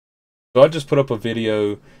So I just put up a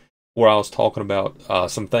video where I was talking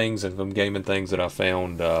about some things and some gaming things that I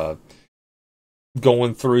found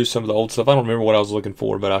going through some of the old stuff. I don't remember what I was looking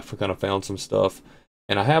for, but I kind of found some stuff.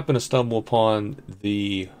 And I happened to stumble upon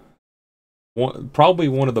probably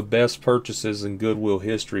one of the best purchases in Goodwill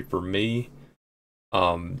history for me,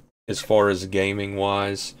 as far as gaming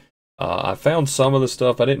wise. I found some of the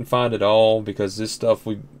stuff. I didn't find it all because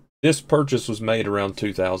this purchase was made around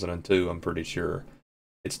 2002, I'm pretty sure.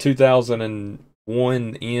 It's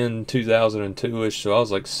 2001 in 2002-ish, so I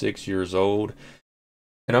was like 6 years old.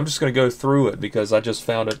 And I'm just going to go through it because I just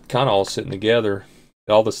found it kind of all sitting together.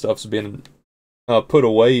 All the stuff's been put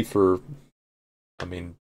away for, I mean,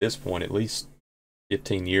 at this point, at least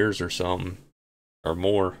 15 years or something, or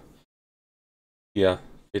more. Yeah,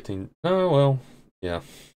 15. Oh, well, yeah.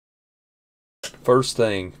 First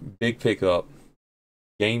thing, big pickup.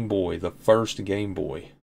 Game Boy, the first Game Boy.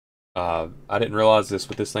 I didn't realize this,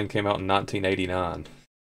 but this thing came out in 1989.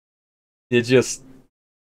 It just,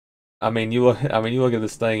 I mean, you look at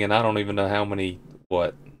this thing, and I don't even know how many.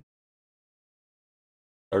 What?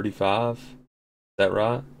 35? Is that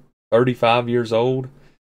right? 35 years old.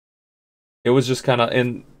 It was just kind of,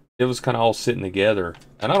 and it was kind of all sitting together.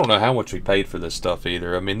 And I don't know how much we paid for this stuff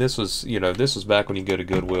either. I mean, this was back when you go to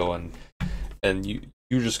Goodwill and you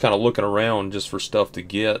were just kind of looking around just for stuff to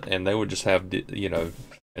get, and they would just have,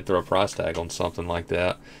 and throw a price tag on something like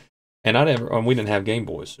that. And we didn't have Game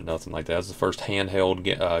Boys or nothing like that. It was the first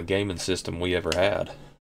handheld gaming system we ever had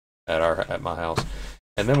at my house.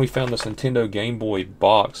 And then we found this Nintendo Game Boy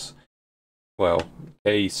box,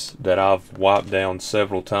 case that I've wiped down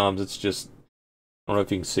several times. It's just, I don't know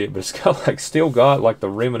if you can see it, but it's got still got like the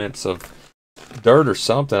remnants of dirt or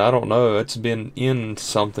something. I don't know. It's been in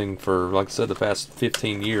something for, like I said, the past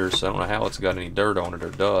 15 years. So I don't know how it's got any dirt on it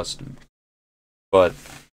or dust. But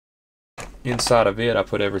inside of it, I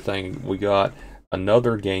put everything we got.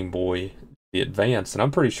 Another Game Boy, the Advance, and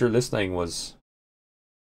I'm pretty sure this thing was,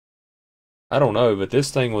 I don't know, but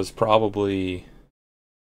this thing was probably,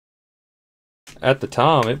 at the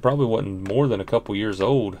time, it probably wasn't more than a couple years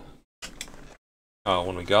old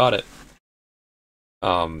when we got it.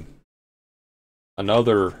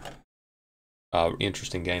 Another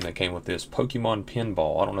interesting game that came with this, Pokemon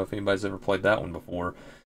Pinball. I don't know if anybody's ever played that one before,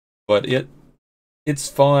 but it's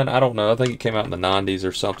fun. I don't know. I think it came out in the 90s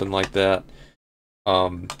or something like that.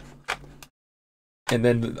 And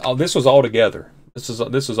then this was all together. This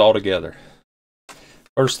was all together.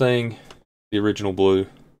 First thing, the original blue.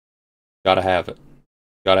 Gotta have it.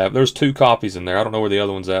 There's 2 copies in there. I don't know where the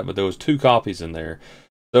other one's at, but there was 2 copies in there.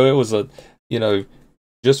 So it was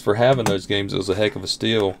just for having those games, it was a heck of a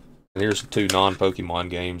steal. And here's 2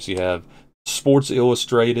 non-Pokemon games. You have Sports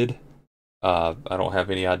Illustrated. I don't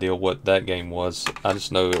have any idea what that game was. I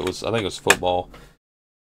just know I think it was football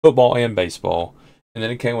and baseball. And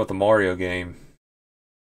then it came with a Mario game,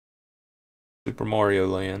 Super Mario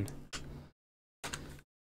Land.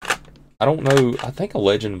 I don't know. I think a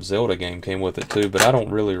Legend of Zelda game came with it too, but I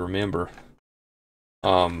don't really remember.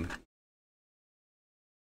 It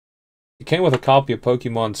came with a copy of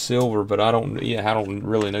Pokemon Silver, but I don't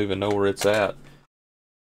really even know where it's at.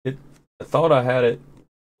 I thought I had it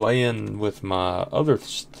playing with my other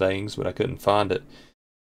things, but I couldn't find it.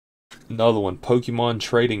 Another one, Pokemon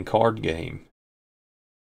Trading Card Game.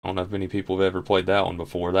 I don't know if many people have ever played that one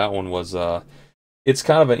before. That one was, it's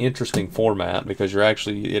kind of an interesting format because you're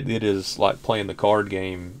actually, it is like playing the card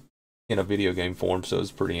game in a video game form, so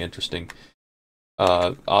it's pretty interesting.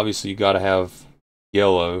 Obviously, you got to have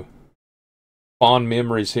yellow. Fond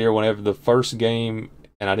memories here, whenever the first game,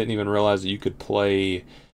 and I didn't even realize that you could play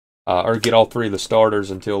or get all 3 of the starters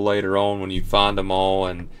until later on when you find them all,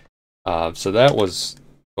 and so that was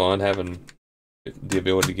fun, having the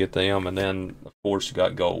ability to get them. And then of course you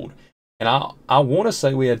got gold, and I want to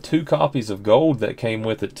say we had 2 copies of gold that came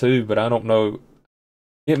with it too, but I don't know,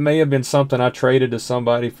 it may have been something I traded to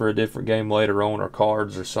somebody for a different game later on, or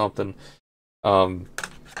cards or something.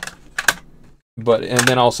 But, and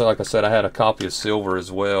then also, like I said, I had a copy of Silver as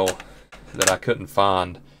well that I couldn't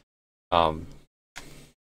find. But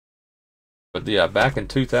yeah, back in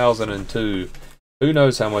 2002, who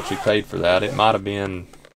knows how much we paid for that? It might have been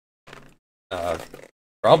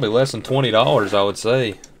probably less than $20, I would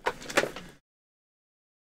say.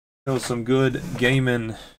 It was some good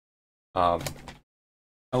gaming.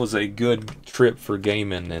 That was a good trip for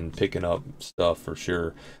gaming and picking up stuff for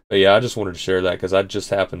sure. But yeah, I just wanted to share that because I just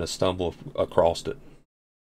happened to stumble across it.